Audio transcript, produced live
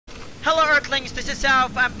Hello Earthlings, this is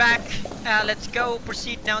South, I'm back. Let's go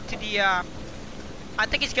proceed now to the, I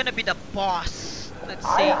think it's gonna be the boss. Let's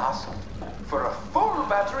see. I asked for a full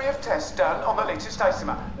battery of tests done on the latest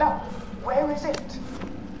isomer. Now, where is it?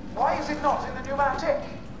 Why is it not in the pneumatic?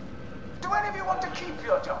 Do any of you want to keep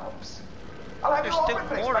your jobs? I'll have There's you all still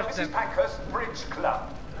replaced more by of Mrs. them. Pankhurst's Bridge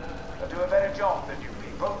Club. They'll do a better job than you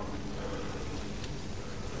people.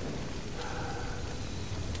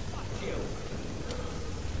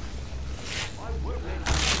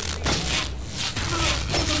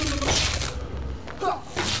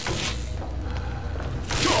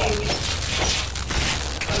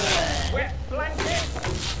 Wet blanket!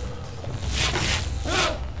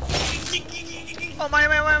 Oh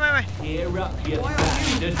my. Gear up, you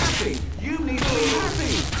bastard! Happy? You need to be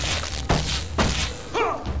happy!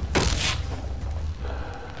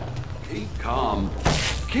 Keep calm.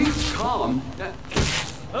 Keep calm.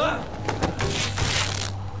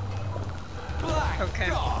 Okay.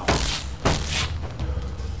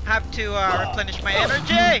 Have to replenish my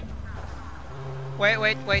energy!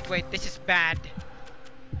 Wait, this is bad.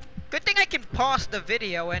 Good thing I can pause the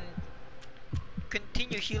video and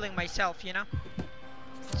continue healing myself, you know?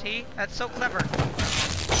 See? That's so clever.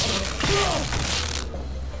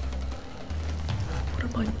 What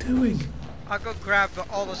am I doing? I'll go grab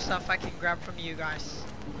all the stuff I can grab from you guys.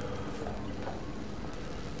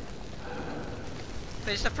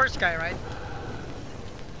 There's the first guy, right?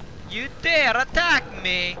 You dare attack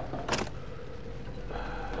me!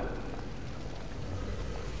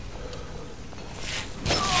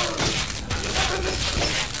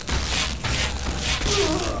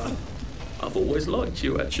 I've always liked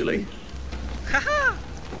you, actually. Haha!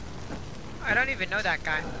 I don't even know that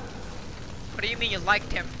guy. What do you mean you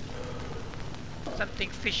liked him? Something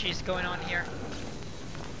fishy is going on here.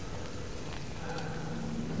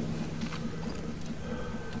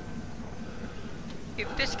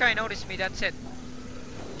 If this guy noticed me, that's it.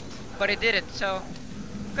 But he didn't, so...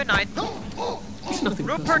 Good night. It's nothing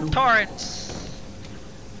Rupert personal. Torrance!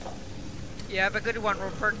 Yeah, have a good one,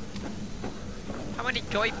 Rupert. How many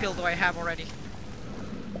joy pill do I have already?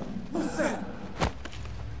 What's that?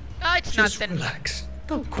 Ah, it's Just nothing. relax.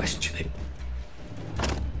 Don't question it.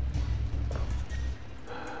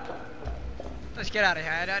 Let's get out of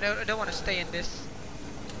here. I don't want to stay in this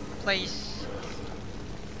place.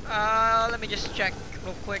 Let me just check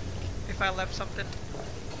real quick if I left something.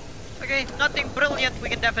 Okay, nothing brilliant. We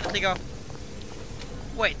can definitely go.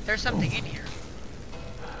 Wait, there's something in here.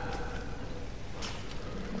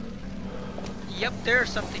 Yep, there's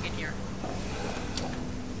something in here.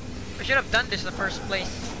 I should have done this in the first place.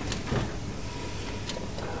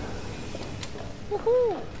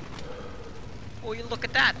 Woohoo! Oh, you look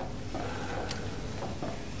at that.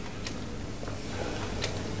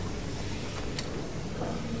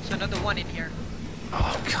 There's another one in here.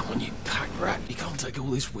 Oh, come on, you pack rat. You can't take all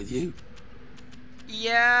this with you.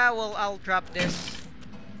 Yeah, well, I'll drop this.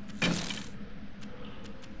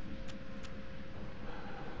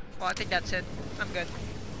 Well, I think that's it. I'm good.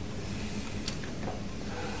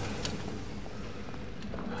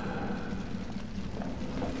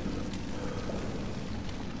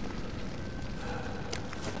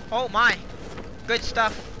 Oh my! Good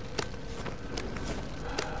stuff.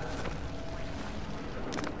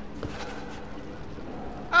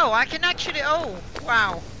 Oh, I can actually... Oh,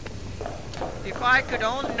 wow. If I could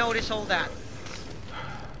only notice all that.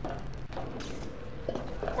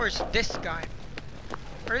 Where's this guy?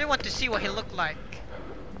 I really want to see what he looked like.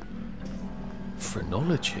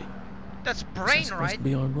 Phrenology. That's Is brain, that supposed right? to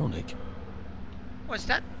be ironic? What's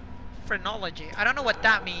that? Phrenology. I don't know what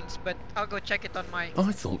that means, but I'll go check it on my...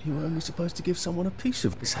 I thought you were only supposed to give someone a piece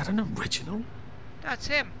of... Is that an original? That's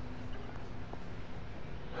him.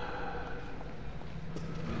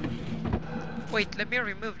 Wait, let me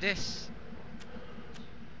remove this.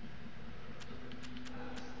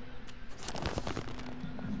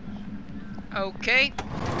 Okay.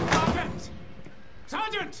 Sergeant!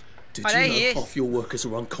 Sergeant! Did Oh, you there know he is. half your workers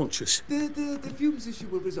are unconscious? The fumes issue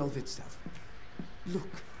will resolve itself. Look,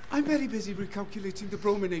 I'm very busy recalculating the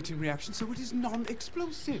brominating reaction so it is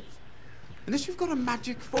non-explosive. Unless you've got a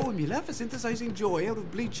magic formula for synthesizing joy out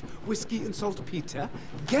of bleach, whiskey and saltpeter,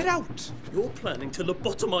 get out! You're planning to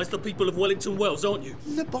lobotomize the people of Wellington Wells, aren't you?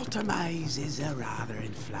 Lobotomize is a rather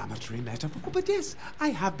inflammatory metaphor, but yes, I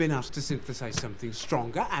have been asked to synthesize something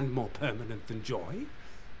stronger and more permanent than joy.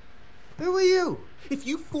 Who are you? If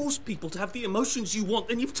you force people to have the emotions you want,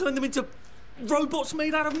 then you've turned them into robots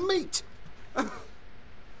made out of meat. And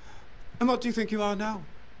what do you think you are now?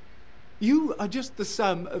 You are just the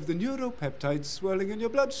sum of the neuropeptides swirling in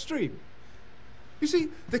your bloodstream. You see,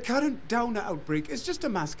 the current downer outbreak is just a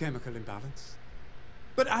mass chemical imbalance.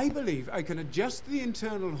 But I believe I can adjust the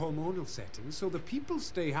internal hormonal settings so the people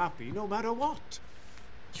stay happy no matter what.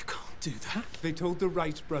 You can't do that. They told the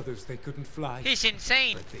Wright brothers they couldn't fly. He's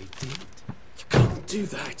insane. But they did. You can't do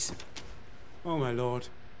that. Oh, my lord.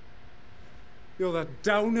 You're that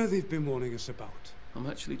downer they've been warning us about. I'm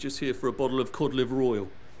actually just here for a bottle of cod liver oil.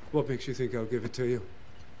 What makes you think I'll give it to you?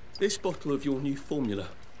 This bottle of your new formula.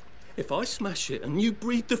 If I smash it and you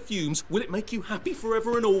breathe the fumes, will it make you happy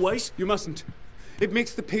forever and always? You mustn't. It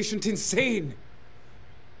makes the patient insane.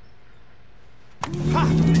 Ha!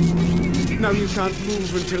 Now you can't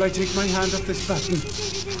move until I take my hand off this button.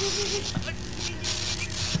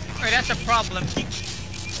 Wait, that's a problem.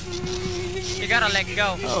 You gotta let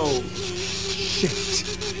go. Oh, shit.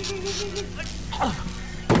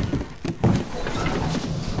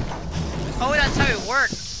 Oh, that's how it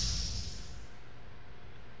works.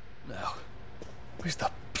 Now, where's the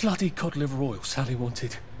bloody cod liver oil Sally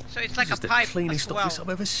wanted? So it's like This a is pipe the cleanest as well. office I've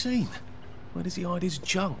ever seen. Where does he hide his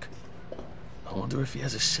junk? I wonder if he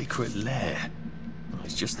has a secret lair.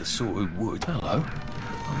 He's just the sort who would. Hello.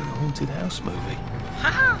 I'm in a haunted house movie.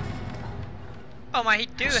 Haha. Oh my, he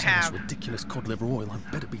do This have. ridiculous cod liver oil. I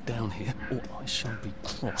better be down here, or I shall be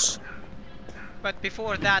cross. But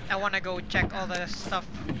before that, I wanna go check all the stuff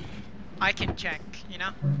I can check, you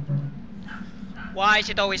know? Why is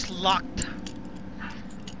it always locked?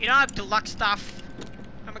 You don't have to lock stuff.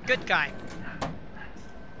 I'm a good guy.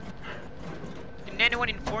 Didn't anyone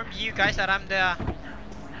inform you guys that I'm the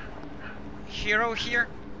hero here?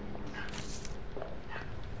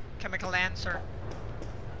 Chemical answer.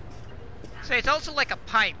 So it's also like a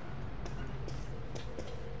pipe.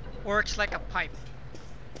 Works like a pipe.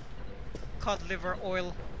 Cod liver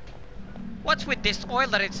oil. What's with this oil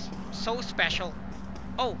that it's so special?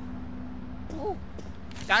 Oh. Ooh.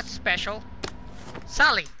 That's special.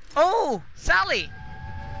 Sally. Oh! Sally!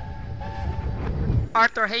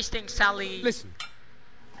 Arthur Hastings, Sally. Listen,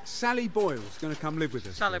 Sally Boyle's gonna come live with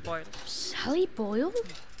us. Sally Boyle. Sally Boyle?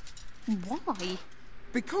 Why?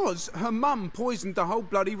 Because her mum poisoned the whole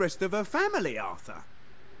bloody rest of her family, Arthur.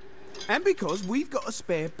 And because we've got a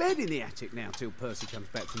spare bed in the attic now till Percy comes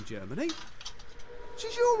back from Germany.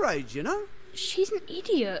 She's your age, you know? She's an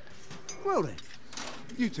idiot. Well then,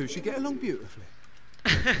 you two should get along beautifully.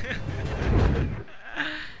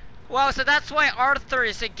 Wow, so that's why Arthur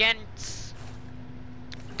is against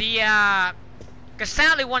the, cause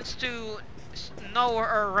Sally wants to know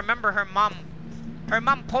or remember her mum. Her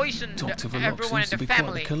mum poisoned Dr. Verloc everyone in seems to the be quite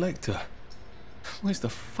family. the collector. Where's the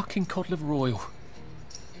fucking cod liver oil?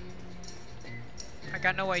 I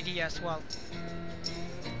got no idea as well.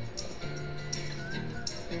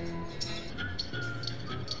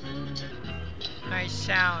 Nice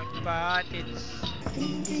sound, but it's...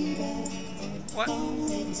 What? Oh,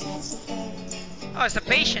 it's the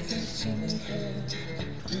patients.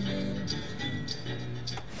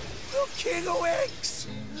 The King of X!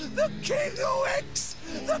 The King of X!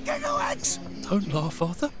 The King of X! Don't laugh,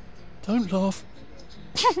 Arthur. Don't laugh.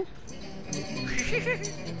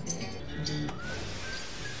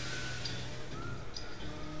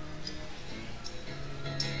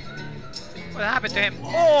 What happened to him?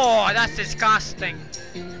 Oh, that's disgusting.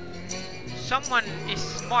 Someone is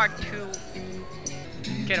smart to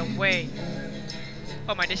get away.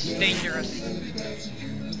 Oh my, this is dangerous.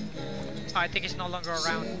 Oh, I think he's no longer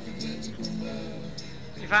around.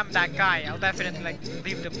 If I'm that guy, I'll definitely like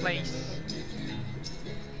leave the place.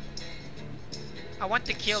 I want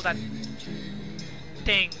to kill that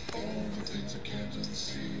thing.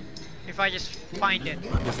 If I just find it.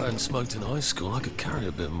 If I hadn't smoked in high school, I could carry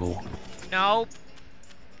a bit more. Nope.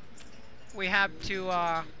 We have to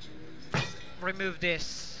remove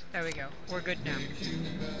this. There we go. We're good now.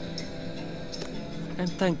 And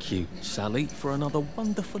thank you, Sally, for another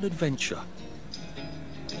wonderful adventure.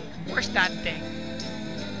 Where's that thing?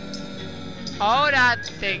 Oh, that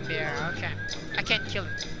thing there. Okay. I can't kill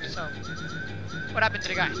it. So, what happened to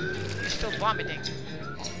the guy? He's still vomiting.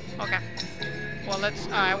 Okay. Well, let's.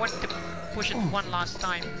 I want to push it one last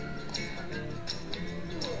time.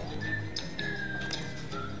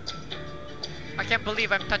 I can't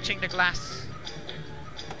believe I'm touching the glass.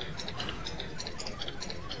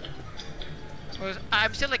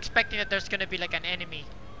 I'm still expecting that there's gonna be like an enemy.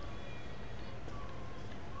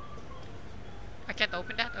 I can't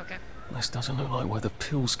open that? Okay. This doesn't look like where the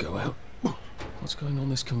pills go out. What's going on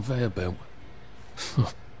this conveyor belt?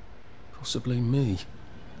 Possibly me.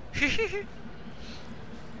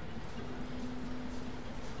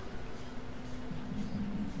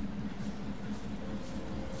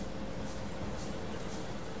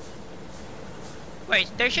 Wait,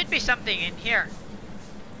 there should be something in here.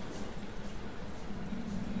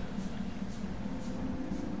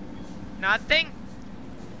 Nothing?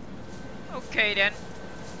 Okay then.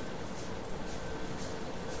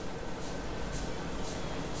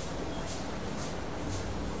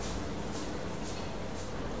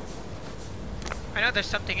 I know there's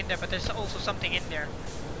something in there, but there's also something in there.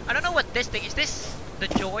 I don't know what this thing is. This the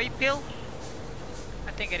joy pill?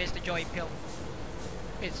 I think it is the joy pill.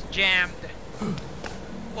 It's jammed.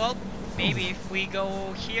 Well, maybe if we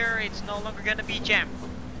go here, it's no longer gonna be jammed.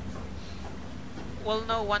 We'll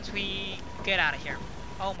know once we get out of here.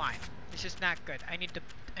 Oh my, this is not good. I need.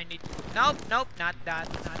 Nope, nope, not that.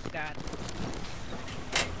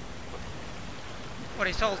 What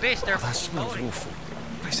is all this? They're That smells floating. awful.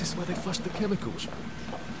 This is where they flush the chemicals.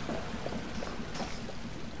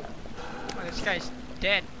 Oh, this guy's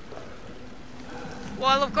dead.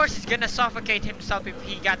 Well, of course he's gonna suffocate himself if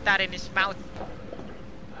he got that in his mouth.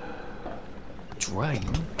 Drain?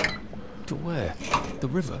 To where? The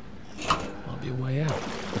river? Might be a way out.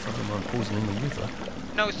 If I don't mind poisoning the river.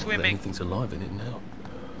 No But swimming. anything's alive in it now.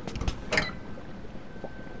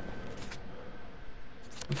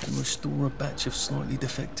 We can restore a batch of slightly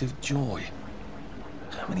defective joy.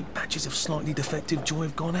 How many batches of slightly defective joy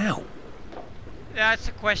have gone out? That's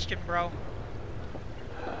a question, bro.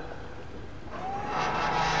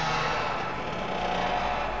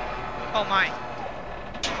 Oh my.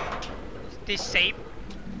 Is this safe?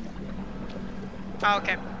 Oh,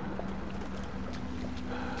 okay.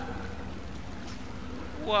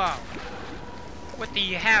 Whoa. What do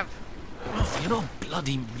you have? Oh, you're not a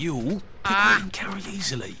bloody mule. People can carry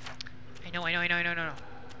easily. I know.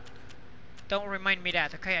 Don't remind me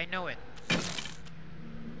that, okay? I know it.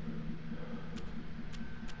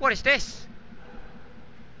 What is this?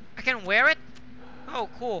 I can wear it? Oh,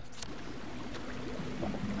 cool.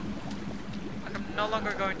 I'm no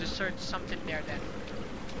longer going to search something there then.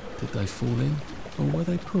 Did they fall in? Or were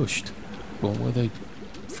they pushed? Or were they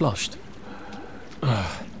flushed?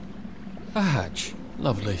 Ah, a hatch.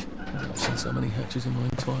 Lovely. I've seen so many hatches in my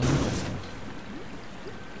entire life.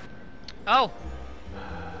 Oh!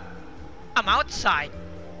 I'm outside.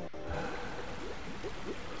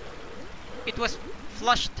 It was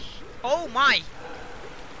flushed. Oh my!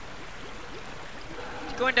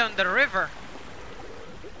 It's going down the river.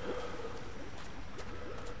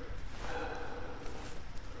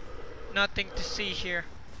 Nothing to see here.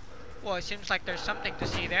 Well, it seems like there's something to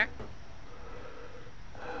see there.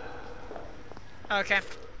 Okay,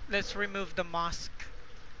 let's remove the mosque.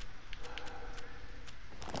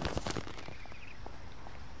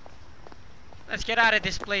 Let's get out of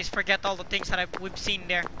this place. Forget all the things that we've seen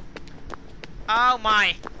there. Oh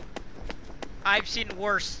my! I've seen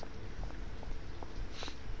worse.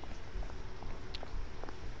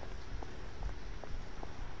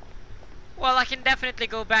 Well, I can definitely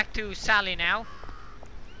go back to Sally now.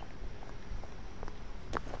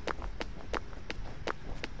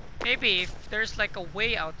 Maybe if there's like a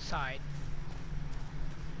way outside.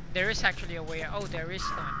 There is actually a way. Oh, there is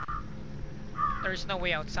none. There is no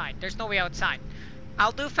way outside. There's no way outside.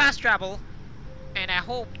 I'll do fast travel, and I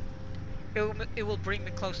hope it will bring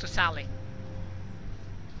me close to Sally.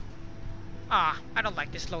 Ah, I don't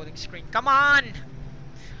like this loading screen. Come on!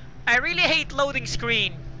 I really hate loading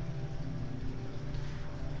screen.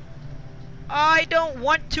 I don't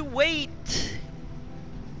want to wait.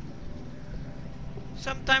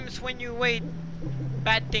 Sometimes when you wait,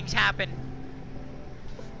 bad things happen.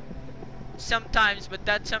 Sometimes, but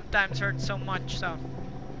that sometimes hurts so much, so.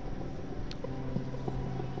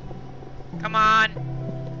 Come on.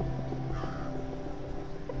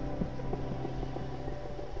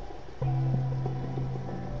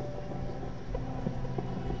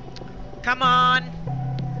 Come on.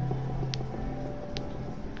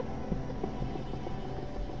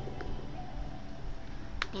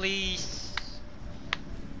 Please.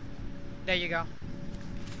 There you go.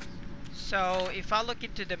 So, if I look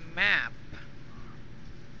into the map,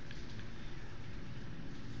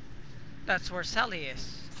 that's where Sally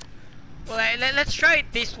is. Well, let's try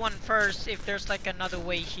this one first. If there's like another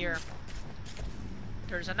way here. If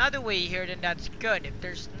there's another way here, then that's good. If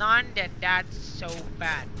there's none, then that's so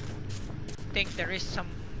bad. I think there is some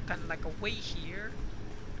kind of like a way here.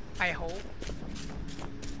 I hope.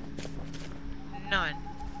 None.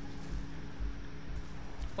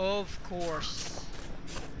 Of course.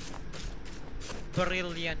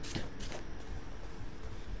 Brilliant.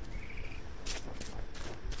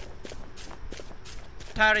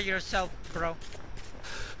 Tire yourself, bro.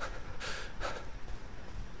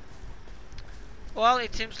 Well,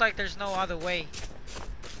 it seems like there's no other way.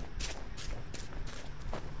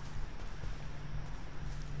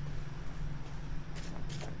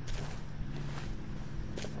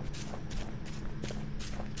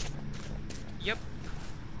 Yep.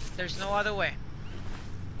 There's no other way.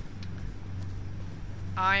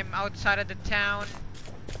 I'm outside of the town.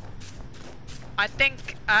 I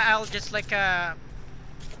think I'll just like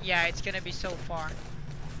yeah, it's gonna be so far.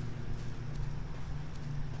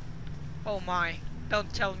 Oh my,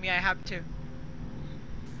 don't tell me I have to.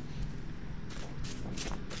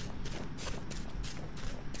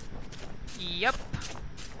 Yep.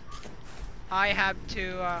 I have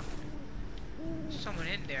to someone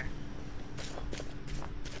in there.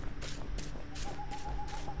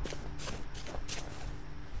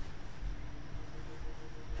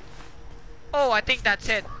 Oh, I think that's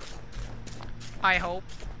it. I hope.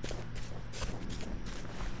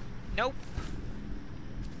 Nope.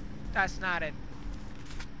 That's not it.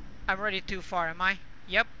 I'm already too far, am I?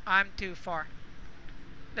 Yep, I'm too far.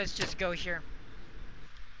 Let's just go here.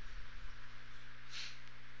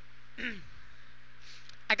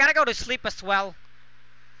 I gotta go to sleep as well,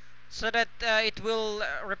 so that it will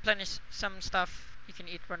replenish some stuff. You can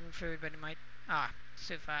eat rotten food, but it might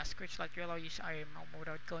so fast. Which like you allow use iron mode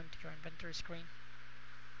without going to your inventory screen.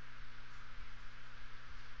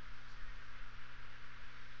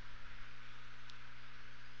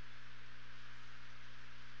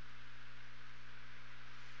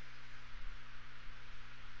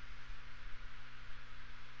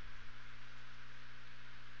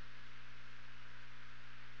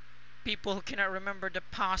 People who cannot remember the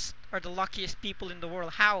past are the luckiest people in the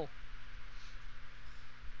world. How?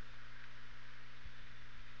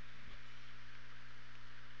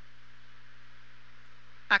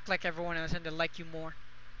 Act like everyone else and they like you more.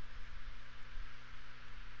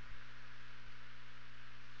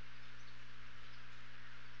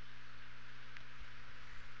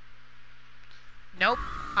 Nope,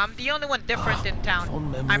 I'm the only one different in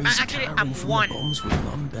town. I'm one.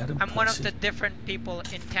 I'm one of the different people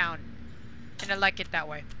in town, and I like it that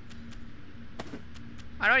way.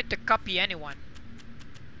 I don't need to copy anyone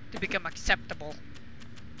to become acceptable.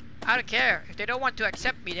 I don't care. If they don't want to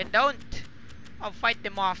accept me, then don't. I'll fight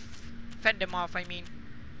them off. Fend them off, I mean.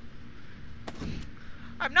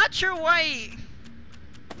 I'm not sure why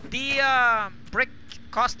the brick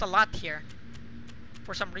cost a lot here.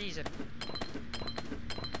 For some reason.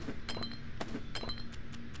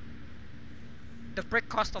 The brick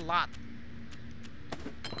cost a lot.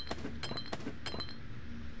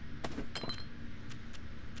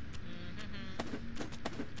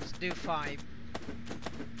 Let's do 5.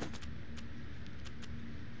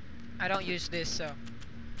 I don't use this, so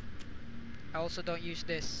I also don't use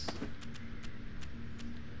this.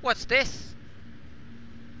 What's this?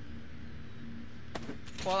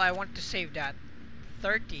 Well, I want to save that.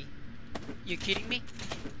 30. You kidding me?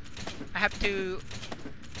 I have to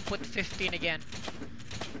put 15 again.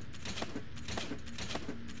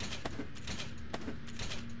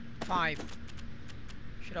 5.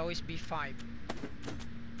 Should always be 5.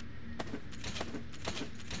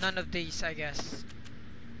 None of these, I guess.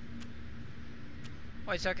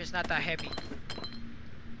 Oh, it's okay, it's not that heavy.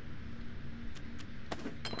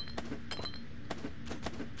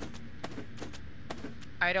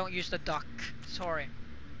 I don't use the duck, sorry.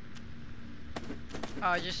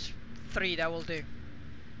 Just 3, that will do.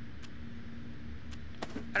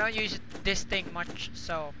 I don't use this thing much,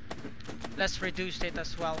 so let's reduce it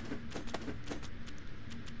as well.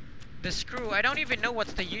 The screw, I don't even know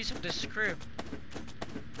what's the use of the screw.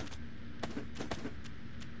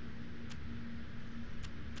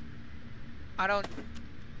 I don't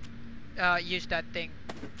use that thing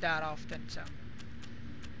that often, so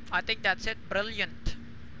I think that's it. Brilliant.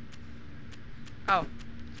 Oh,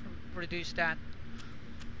 reduce that.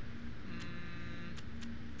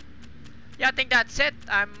 Yeah, I think that's it.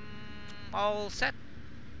 I'm all set.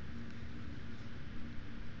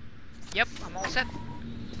 Yep, I'm all set.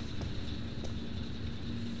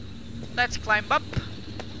 Let's climb up.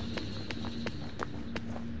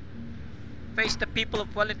 Face the people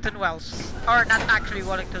of Wellington Wells. Or not actually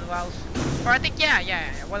Wellington Wells. Or I think,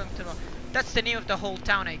 yeah, Wellington Wells. That's the name of the whole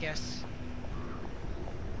town, I guess.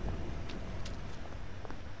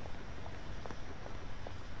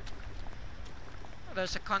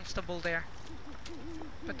 There's a constable there.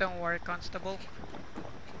 But don't worry, constable.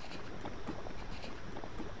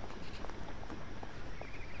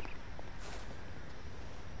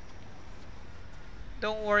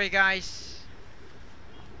 Don't worry, guys.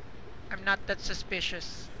 I'm not that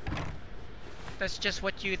suspicious. That's just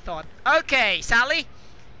what you thought. Okay, Sally.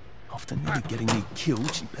 After nearly getting me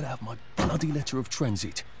killed, she better have my bloody letter of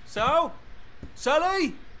transit. So?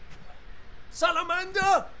 Sally?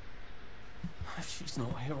 Salamander? If she's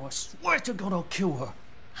not here, I swear to God I'll kill her.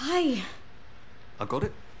 Hi. I got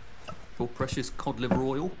it. for precious cod liver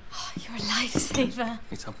oil. Oh, you're a lifesaver.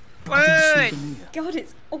 It's a bloody Wait. souvenir. God,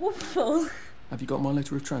 it's awful. Have you got my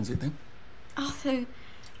letter of transit then? Arthur,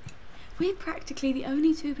 we're practically the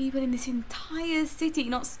only two people in this entire city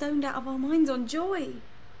not stoned out of our minds on joy.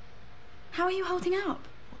 How are you holding up?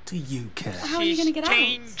 What do you care? How are you going to get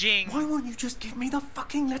changing. Why won't you just give me the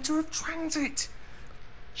fucking letter of transit?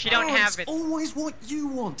 She don't have it. It's always what you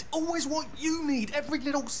want. Always what you need. Every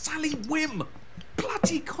little Sally whim.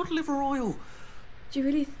 Bloody cod liver oil. Do you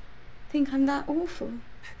really think I'm that awful?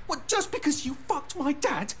 What, just because you fucked my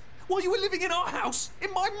dad while you were living in our house,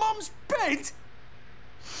 in my mum's bed?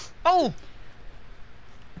 Oh!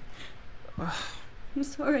 I'm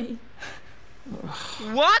sorry.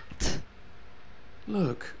 What?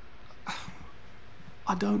 Look,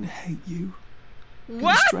 I don't hate you. In the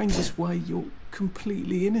What? strangest way, you're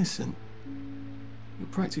completely innocent. You're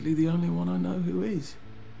practically the only one I know who is.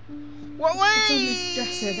 What way? It's on this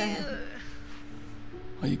dresser there.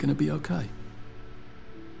 Are you going to be okay?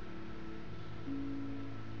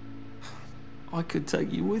 I could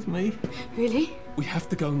take you with me. Really? We have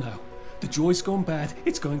to go now. The joy's gone bad.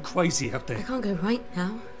 It's going crazy out I there. can't go right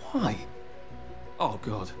now. Why? Oh,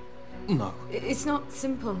 God. No. It's not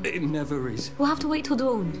simple. It never is. We'll have to wait till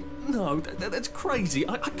dawn. No, that's crazy.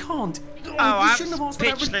 I can't. Oh, you I'm shouldn't have asked for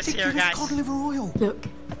that speechless here, ridiculous guys. cod liver oil. Look,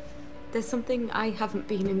 there's something I haven't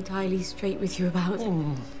been entirely straight with you about.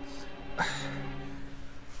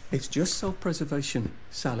 It's just self-preservation,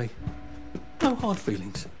 Sally. No hard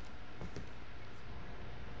feelings.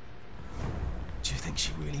 Do you think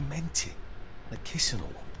she really meant it? The kiss and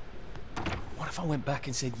all? What if I went back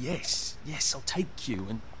and said, yes, I'll take you,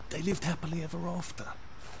 and they lived happily ever after?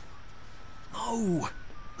 No!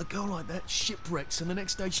 A girl like that shipwrecks, and the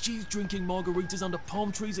next day she's drinking margaritas under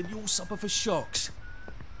palm trees and you'll suffer for shocks.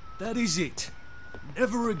 That is it.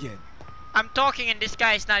 Never again. I'm talking and this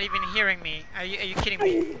guy is not even hearing me. Are you kidding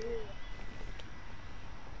me?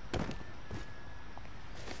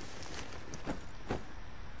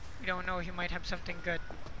 We don't know, he might have something good.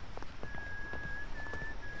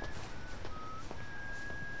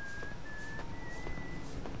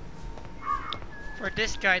 For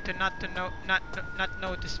this guy to not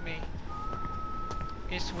notice me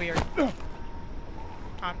is weird.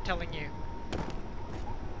 I'm telling you.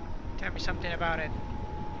 Tell me something about it.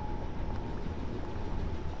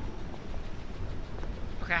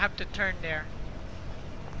 Okay, I have to turn there.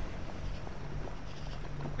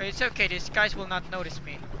 But it's okay, these guys will not notice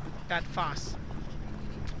me that fast.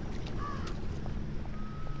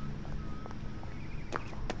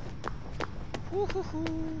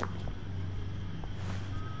 Woo-hoo-hoo.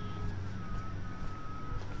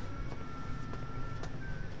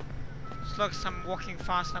 As long as I'm walking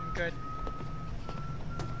fast, I'm good.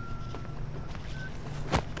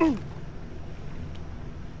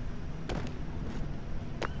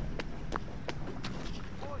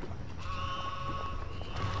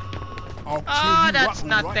 Oh, that's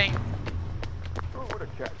nothing. Oh, what a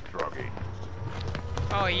cat druggy.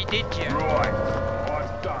 Oh, he did you. Right,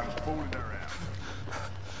 I'm done fooling around.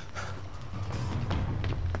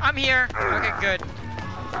 I'm here. Okay, good.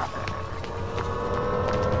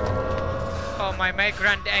 Oh, my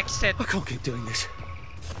grand exit. I can't keep doing this.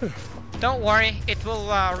 Don't worry, it will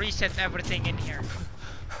reset everything in here.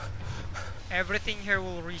 Everything here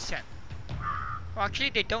will reset. Well,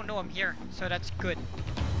 actually, they don't know I'm here, so that's good.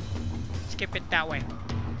 Skip it that way.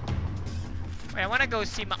 Wait, I wanna go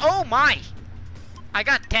see my. Oh my! I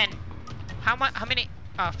got 10. How much? How many?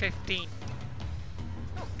 15.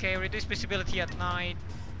 Okay, reduce visibility at night.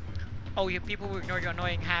 Oh, you people will ignore your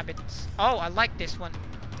annoying habits. Oh, I like this one.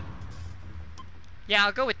 Yeah,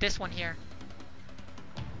 I'll go with this one here.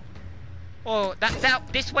 Oh,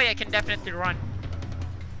 this way I can definitely run.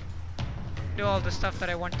 Do all the stuff that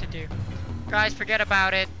I want to do. Guys, forget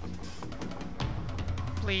about it.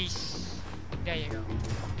 Please. There you go.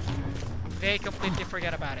 They completely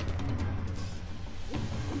forget about it.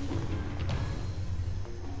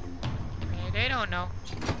 They don't know.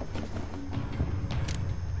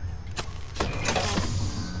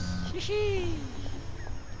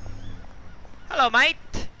 Hello, mate.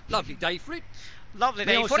 Lovely day for it. Lovely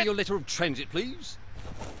May day I for see it. your letter of transit, please?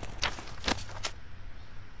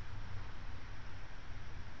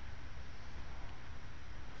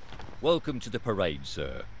 Welcome to the parade,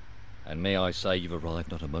 sir. And may I say you've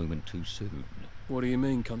arrived not a moment too soon. What do you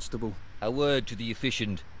mean, Constable? A word to the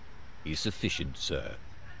efficient is sufficient, sir.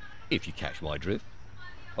 If you catch my drift.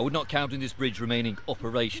 I would not count on this bridge remaining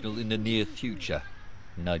operational in the near future.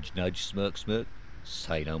 Nudge, nudge, smirk, smirk.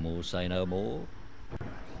 Say no more, say no more.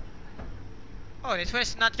 Oh, this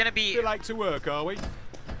one's not gonna be. Still late to work, are we?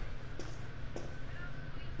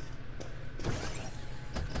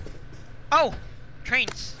 Oh!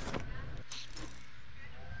 Trains.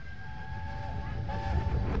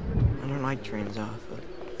 I don't like trains, Arthur.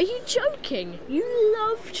 Are you joking? You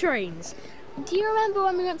love trains. Do you remember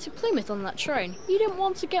when we went to Plymouth on that train? You didn't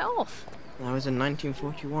want to get off. That was in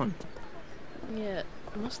 1941. Yeah, it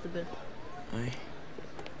must have been.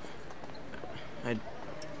 I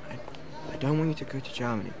don't want you to go to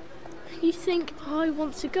Germany. You think I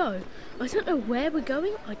want to go? I don't know where we're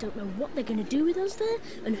going, I don't know what they're going to do with us there,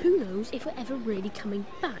 and who knows if we're ever really coming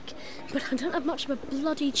back. But I don't have much of a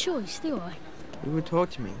bloody choice, do I? You would talk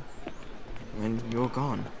to me when you're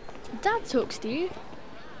gone. Dad talks to you.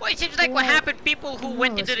 Well, it seems like what happened, people who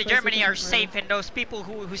went into the I suppose Germany he are doesn't safe, and those people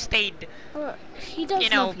who stayed, Well, he does you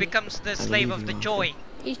know, love you. becomes the slave leave of you, the Arthur. joy.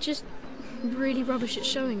 He's just really rubbish at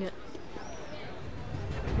showing it.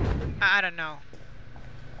 I don't know.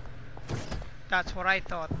 That's what I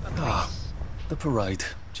thought, at Ah, least. the parade,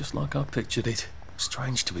 just like I pictured it.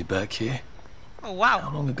 Strange to be back here. Oh, How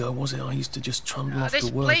wow. long ago was it I used to just trundle off This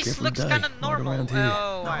to work place every looks day, kinda right normal. around here?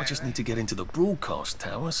 Oh, Now I just need to get into the broadcast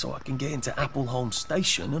tower so I can get into Appleholm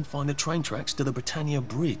Station and find the train tracks to the Britannia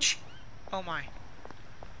Bridge. Oh my.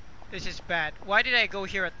 This is bad. Why did I go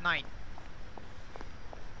here at night?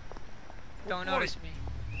 Don't notice me.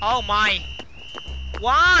 Oh my!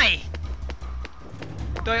 Why?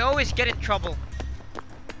 Do I always get in trouble?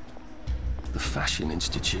 The Fashion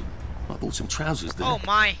Institute. I bought some trousers there. Oh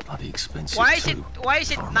my! Bloody expensive Why is too. it If I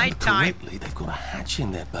remember nighttime? correctly, they've got a hatch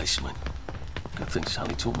in their basement. Good thing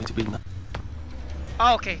Sally taught me to be.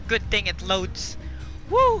 Oh, okay, good thing it loads.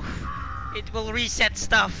 Woo! It will reset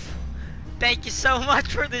stuff. Thank you so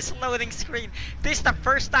much for this loading screen. This is the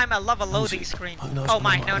first time I love a loading screen. Who knows Oh when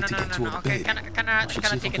my! I might No, need no, to no, get no, to no. a Okay, bed. I should see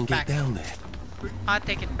if I take can it get back. down there. I'll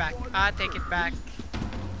take it back. I'll take it back.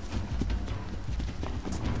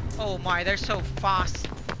 Oh my, they're so fast.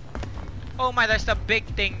 Oh my, there's a big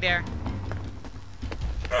thing there.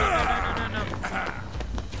 No, no, no, no, no.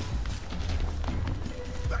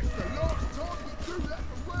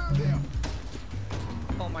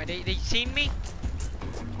 Oh my, they seen me?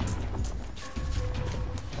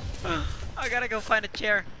 I gotta go find a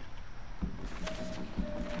chair.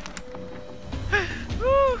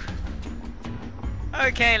 Woo.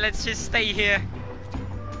 Okay, let's just stay here.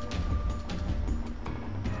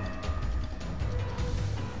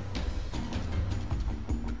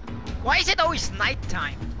 Why is it always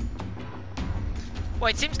nighttime? Well,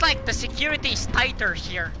 it seems like the security is tighter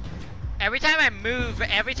here. Every time I move,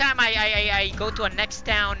 every time I go to a next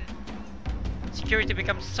town, security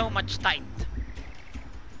becomes so much tight.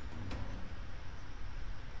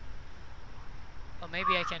 Well,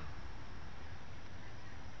 maybe I can...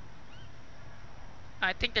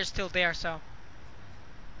 I think they're still there, so...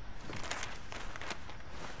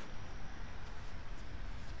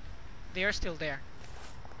 They're still there.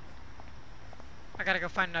 I gotta go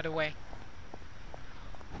find another way.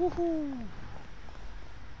 Woohoo!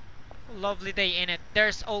 Lovely day in it.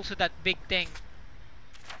 There's also that big thing.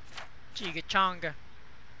 Chigachanga.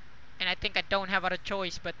 And I think I don't have other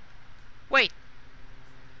choice, but... Wait!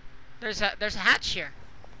 There's a hatch here.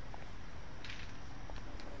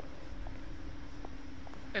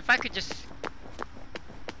 If I could just...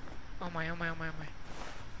 Oh my, oh my, oh my, oh my.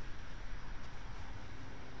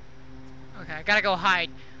 Okay, I gotta go hide.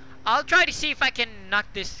 I'll try to see if I can knock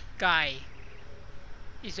this guy.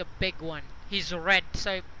 He's a big one. He's red,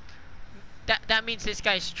 so... That means this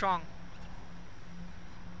guy is strong.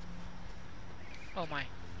 Oh my.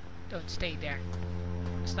 Don't stay there.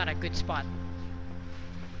 It's not a good spot.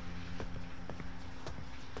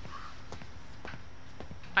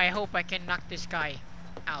 I hope I can knock this guy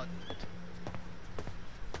out.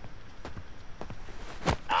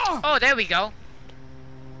 Oh, there we go.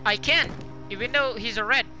 I can, even though he's a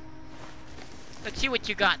red. Let's see what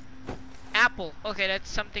you got. Apple. Okay, that's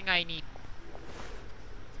something I need.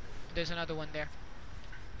 There's another one there.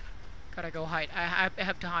 Gotta go hide. I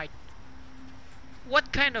have to hide.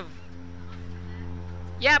 What kind of...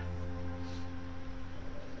 Yep.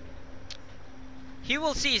 He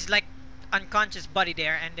will see his like unconscious body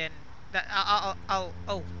there, and then that I'll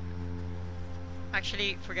oh.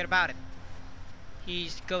 Actually, forget about it.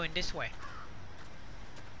 He's going this way,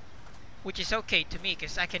 which is okay to me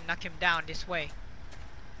because I can knock him down this way.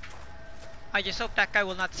 I just hope that guy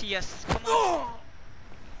will not see us. Come on.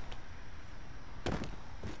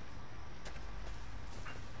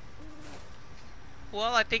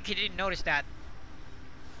 Well, I think he didn't notice that.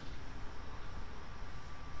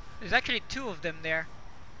 There's actually two of them there.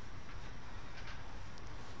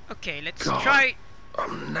 Okay, let's try.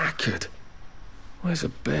 I'm knackered. Where's a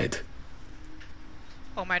bed?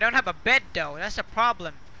 Oh my, I don't have a bed though. That's a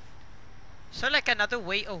problem. So like another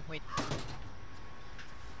way. Oh wait.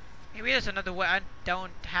 Maybe there's another way. I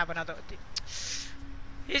don't have another.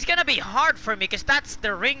 It's gonna be hard for me because that's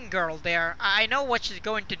the ring girl there. I know what she's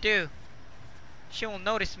going to do. She will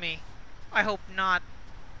notice me. I hope not.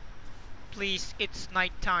 Please, it's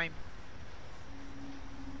nighttime.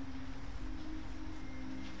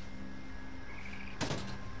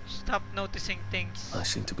 Stop noticing things. I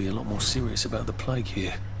seem to be a lot more serious about the plague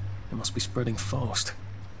here. It must be spreading fast.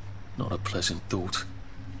 Not a pleasant thought.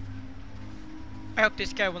 I hope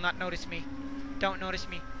this guy will not notice me. Don't notice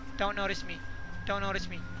me. Don't notice me. Don't notice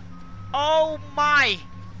me. Oh my!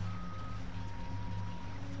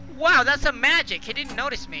 Wow, that's a magic. He didn't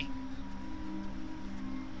notice me.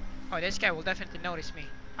 Oh, this guy will definitely notice me.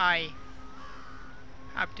 I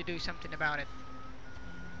have to do something about it.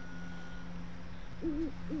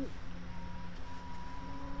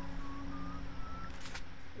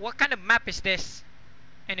 What kind of map is this?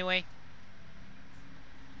 Anyway.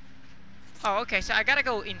 Oh, okay, so I gotta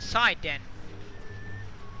go inside then.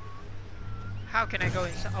 How can I go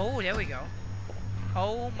inside? Oh, there we go.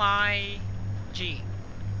 Oh my G.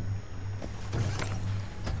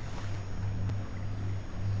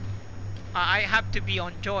 I have to be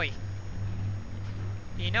on Joy.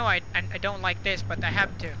 You know I don't like this, but I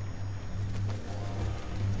have to.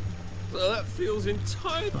 Well, that feels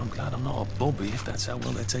entirely... I'm glad I'm not a Bobby, if that's how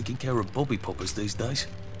well they're taking care of Bobby Poppers these days.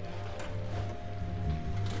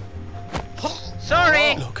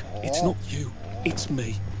 Sorry! Look, it's not you, it's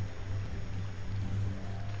me.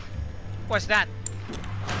 What's that?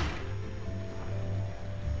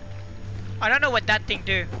 I don't know what that thing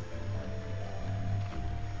do.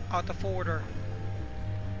 Out of order.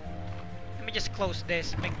 Let me just close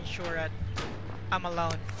this, making sure that I'm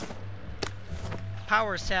alone.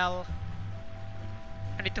 Power cell.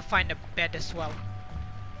 I need to find a bed as well.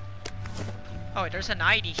 Oh, there's an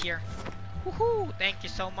ID here. Woohoo! Thank you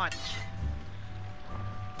so much.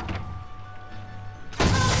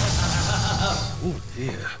 Oh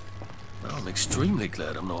dear. I'm extremely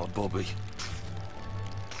glad I'm not a Bobby.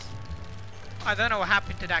 I don't know what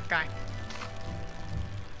happened to that guy.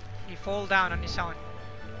 He fall down on his own.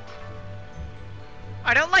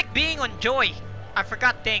 I don't like being on Joy. I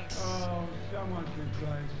forgot things. Oh, someone can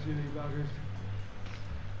play, silly buggers.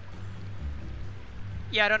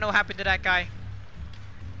 Yeah, I don't know what happened to that guy.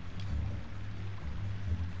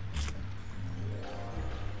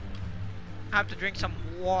 I have to drink some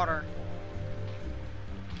water.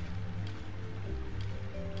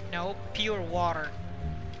 No, pure water.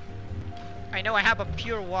 I know I have a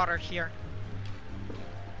pure water here.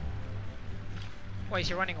 Why is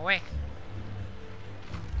he running away?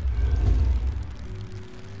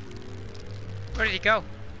 Where did he go?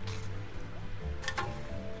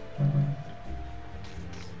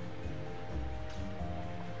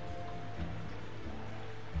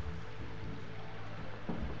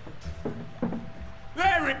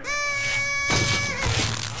 There it...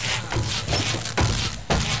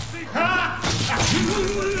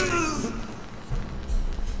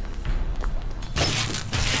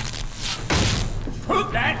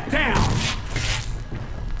 Put that down!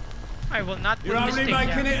 I will not put You're this only thing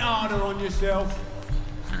making down. it harder on yourself.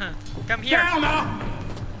 Come here. Downer!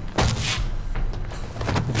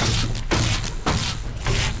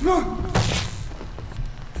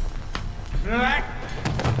 Relax.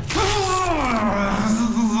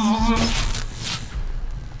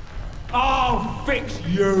 I'll fix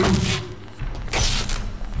you.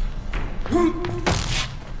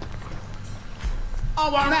 I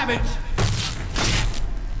won't have it.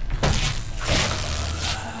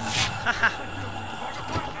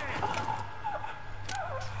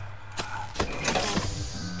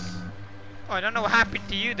 Oh, I don't know what happened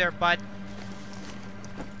to you there, bud.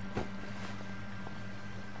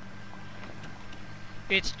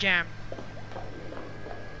 It's jammed.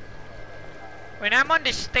 When I'm on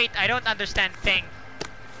this state, I don't understand thing.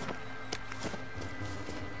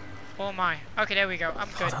 Oh my. Okay, there we go. I'm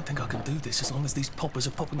I good. don't think I can do this as long as these poppers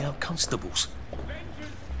are popping out constables.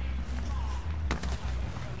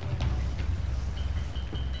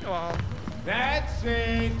 Well, That's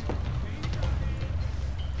it.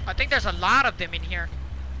 I think there's a lot of them in here.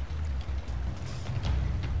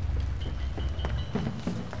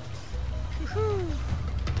 Woohoo.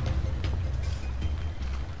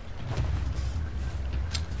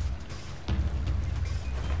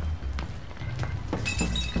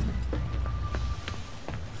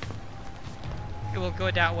 It will go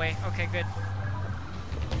that way. Okay, good.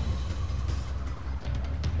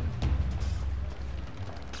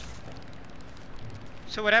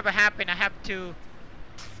 So whatever happened, I have to...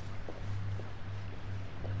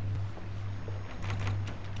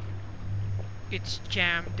 It's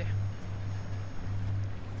jammed.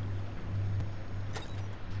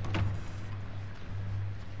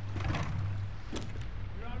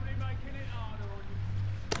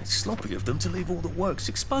 It's sloppy of them to leave all the works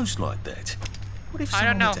exposed like that. What if I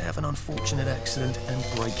don't someone were know. to have an unfortunate accident and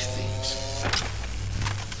break things?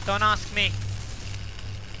 Don't ask me.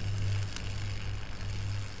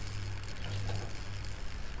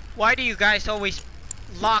 Why do you guys always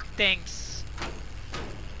lock things?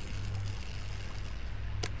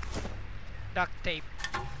 Duct tape.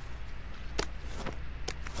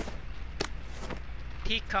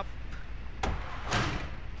 Teacup.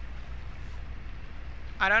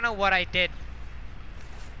 I don't know what I did,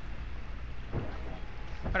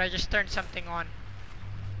 but I just turned something on.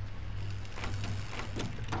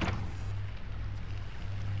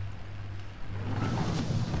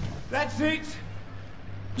 That's it.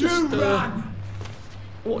 Just, You run.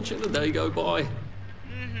 Watching the day go by.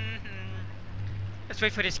 Let's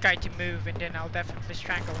wait for this guy to move and then I'll definitely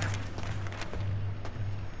strangle him.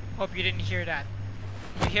 Hope you didn't hear that.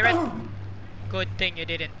 You hear it? Good thing you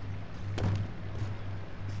didn't.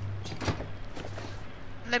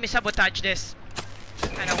 Let me sabotage this.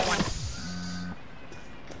 I don't want.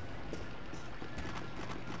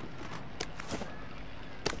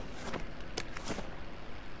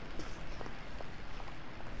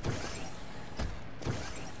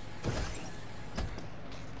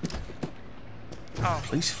 Oh.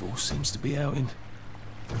 Police force seems to be out in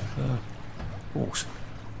force.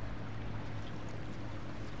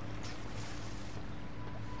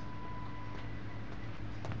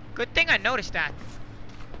 Good thing I noticed that.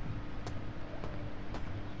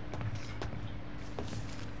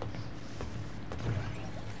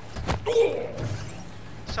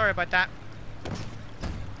 Sorry about that.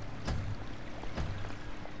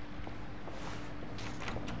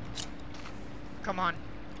 Come on.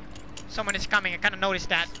 Someone is coming. I kind of noticed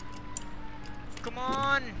that. Come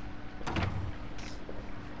on.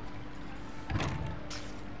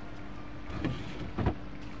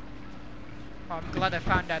 Oh, I'm glad I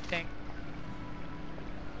found that thing.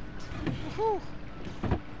 Woohoo!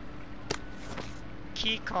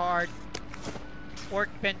 Key card.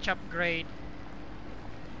 Workbench upgrade.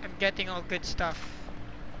 I'm getting all good stuff.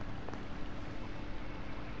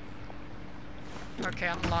 Okay,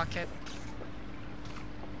 unlock it.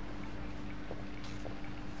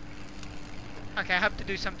 Okay, I have to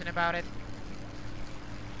do something about it.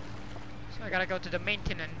 So I gotta go to the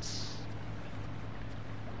maintenance.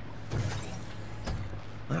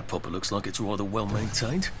 That popper looks like it's rather well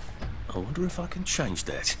maintained. I wonder if I can change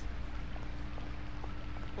that.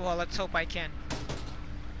 Well, let's hope I can.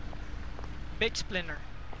 Big splinter.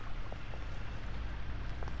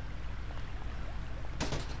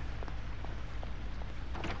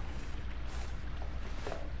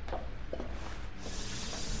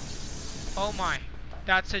 Oh my,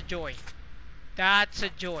 that's a joy. That's a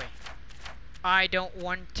joy. I don't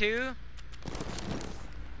want to.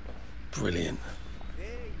 Brilliant.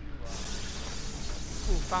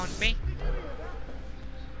 Who found me?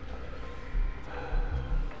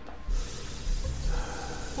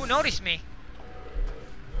 Who noticed me?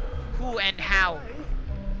 Who and how?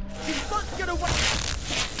 He's not gonna wait.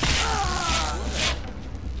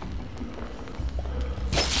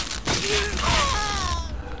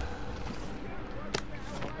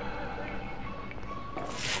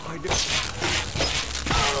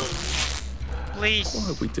 Please. Why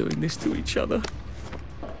are we doing this to each other?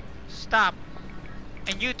 Stop.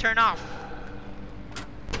 And you turn off.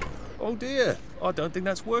 Oh dear, I don't think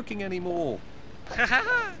that's working anymore.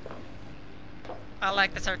 I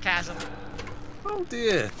like the sarcasm. Oh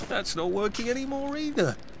dear, that's not working anymore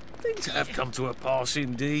either. Things have come to a pass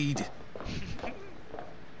indeed.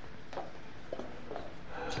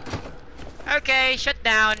 Okay, shut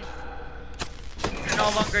down. You're no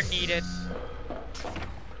longer needed.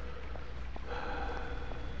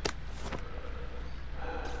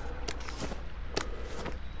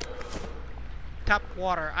 Tap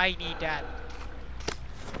water, I need that.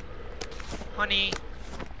 Honey.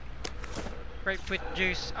 Grapefruit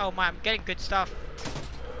juice. Oh my, I'm getting good stuff.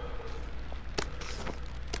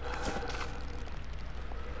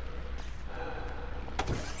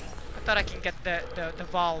 I thought I can get the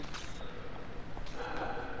valve.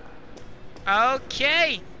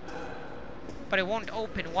 Okay! But it won't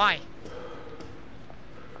open, why?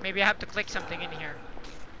 Maybe I have to click something in here.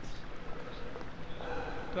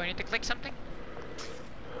 Do I need to click something?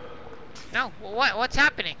 No, what's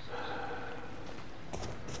happening?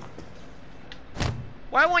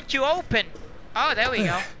 Why won't you open? Oh, there we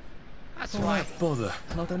go. That's why. Why bother?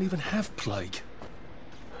 I don't even have plague.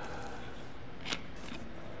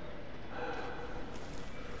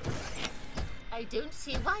 I don't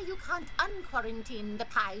see why you can't unquarantine the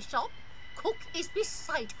pie shop. Cook is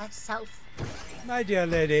beside herself. My dear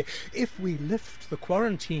lady, if we lift the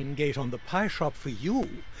quarantine gate on the pie shop for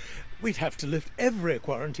you, we'd have to lift every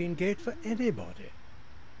quarantine gate for anybody.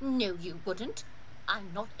 No, you wouldn't. I'm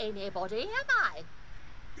not anybody, am I?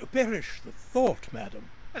 Perish the thought, madam.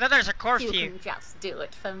 I thought there's a curfew. You can just do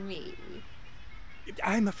it for me.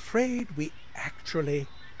 I'm afraid we actually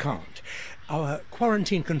can't. Our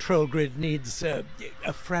quarantine control grid needs a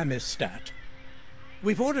framistat.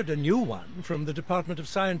 We've ordered a new one from the Department of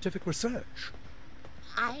Scientific Research.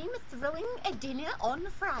 I'm throwing a dinner on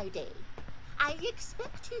Friday. I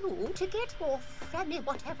expect you to get your frammy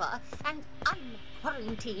whatever and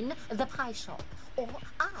unquarantine the pie shop, or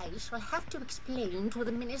I shall have to explain to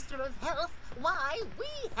the Minister of Health why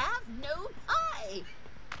we have no pie.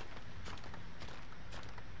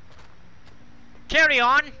 Carry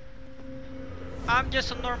on. I'm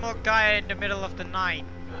just a normal guy in the middle of the night.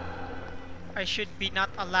 I should be not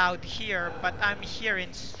allowed here, but I'm here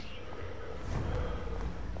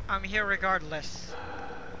I'm here regardless.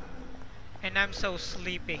 And I'm so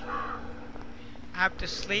sleepy. I have to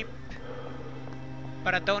sleep,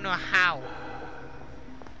 but I don't know how.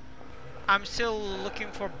 I'm still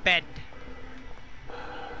looking for bed.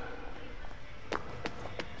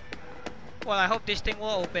 Well, I hope this thing will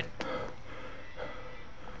open.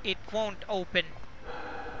 It won't open.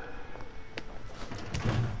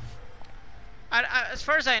 As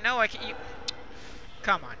far as I know, I can...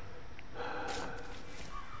 Come on.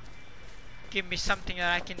 Give me something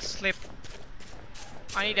that I can sleep.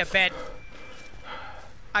 I need a bed.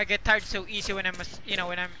 I get tired so easy when I'm,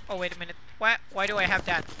 when I'm... Oh, wait a minute. Why do I have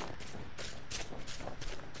that?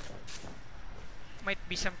 Might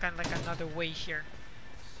be some kind of like another way here.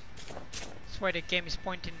 That's where the game is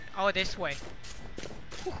pointing. Oh, this way.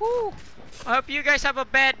 Woohoo! I hope you guys have a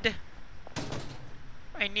bed.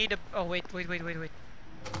 I need a... Oh, wait.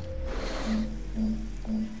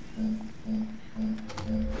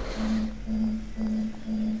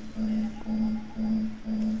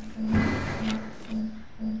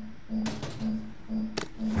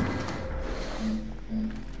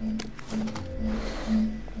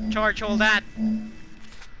 Charge all that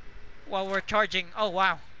while we're charging. Oh,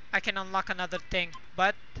 wow. I can unlock another thing,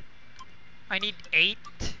 but I need 8.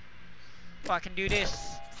 Well, I can do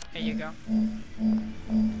this. There you go.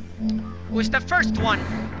 Who's the first one?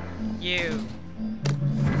 You.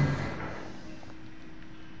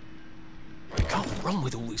 You can't run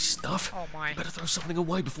with all this stuff. Oh my. You better throw something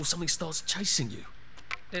away before something starts chasing you.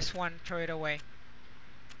 This one, throw it away.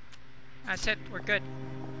 That's it, we're good.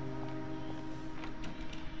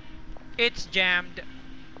 It's jammed.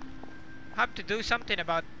 Have to do something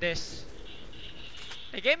about this.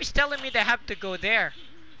 The game is telling me they have to go there.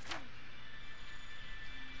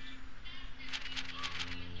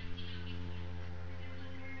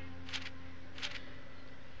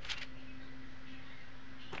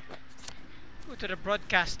 Go to the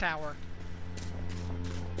broadcast tower.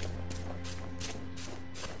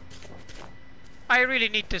 I really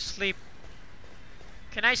need to sleep.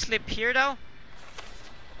 Can I sleep here though?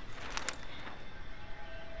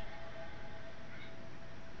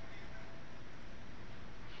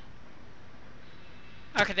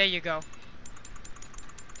 Okay, there you go.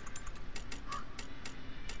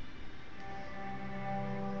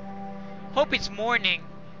 Hope it's morning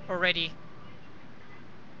already.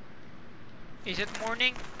 Is it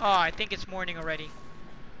morning? Oh, I think it's morning already.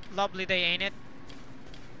 Lovely day, ain't it?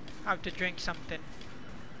 Have to drink something.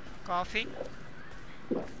 Coffee.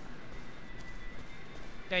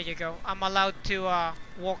 There you go. I'm allowed to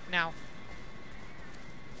walk now.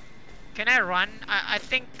 Can I run? I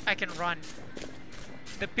think I can run.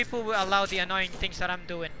 The people will allow the annoying things that I'm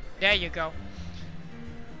doing. There you go.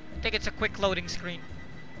 I think it's a quick loading screen.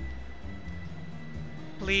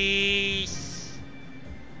 Please.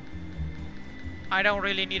 I don't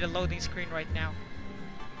really need a loading screen right now.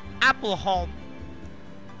 Apple Home.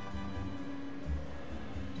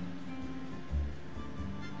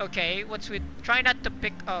 Okay, what's with... Try not to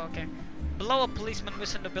pick... Oh, okay. Below a policeman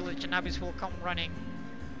within the village and Abis will come running.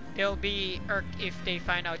 They'll be irked if they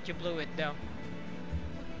find out you blew it though.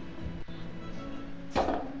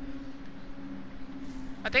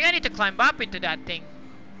 I think I need to climb up into that thing.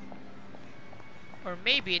 Or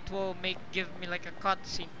maybe it will give me like a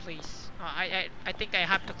cutscene, please. I think I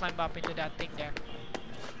have to climb up into that thing there.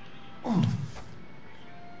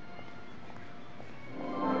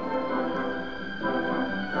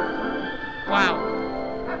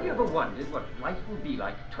 Wow. Have you ever wondered what life will be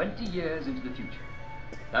like 20 years into the future?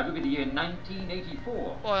 That would be the year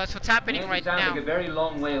 1984. Oh, that's what's happening right now. It sounds now. like a very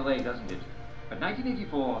long way away, doesn't it? But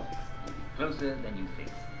 1984 will be closer than you think.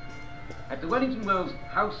 At the Wellington Wells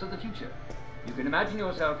House of the Future, you can imagine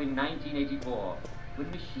yourself in 1984 when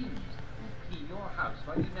machines will key your house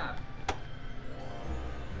while you nap.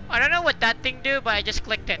 I don't know what that thing do, but I just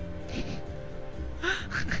clicked it.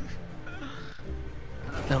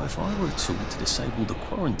 Now, if I were a tool to disable the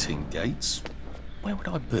quarantine gates, where would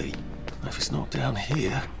I be? If it's not down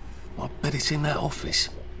here, I bet it's in that office.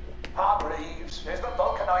 Hargreaves, is the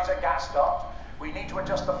vulcanizer gas stopped? We need to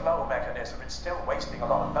adjust the flow mechanism. It's still wasting a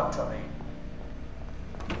lot of motor lead.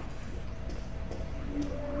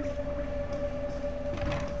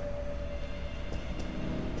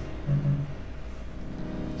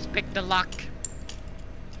 Let's pick the lock.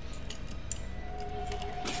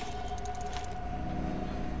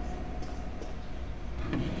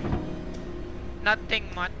 Nothing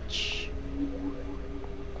much.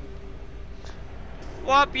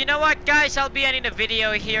 Well, you know what, guys? I'll be ending the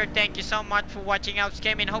video here. Thank you so much for watching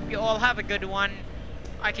Outgaming. Hope you all have a good one.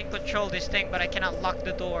 I can control this thing, but I cannot lock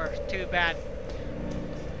the door. Too bad.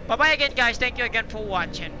 Bye-bye again, guys. Thank you again for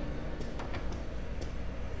watching.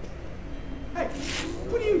 Hey,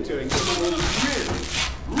 what are you doing?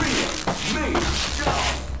 Real me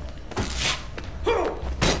job.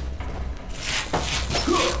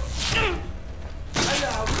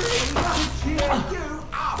 Hello, cheer you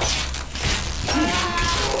up.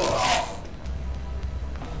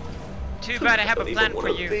 Too bad I have a plan for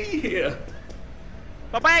you.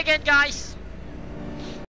 Bye-bye again, guys.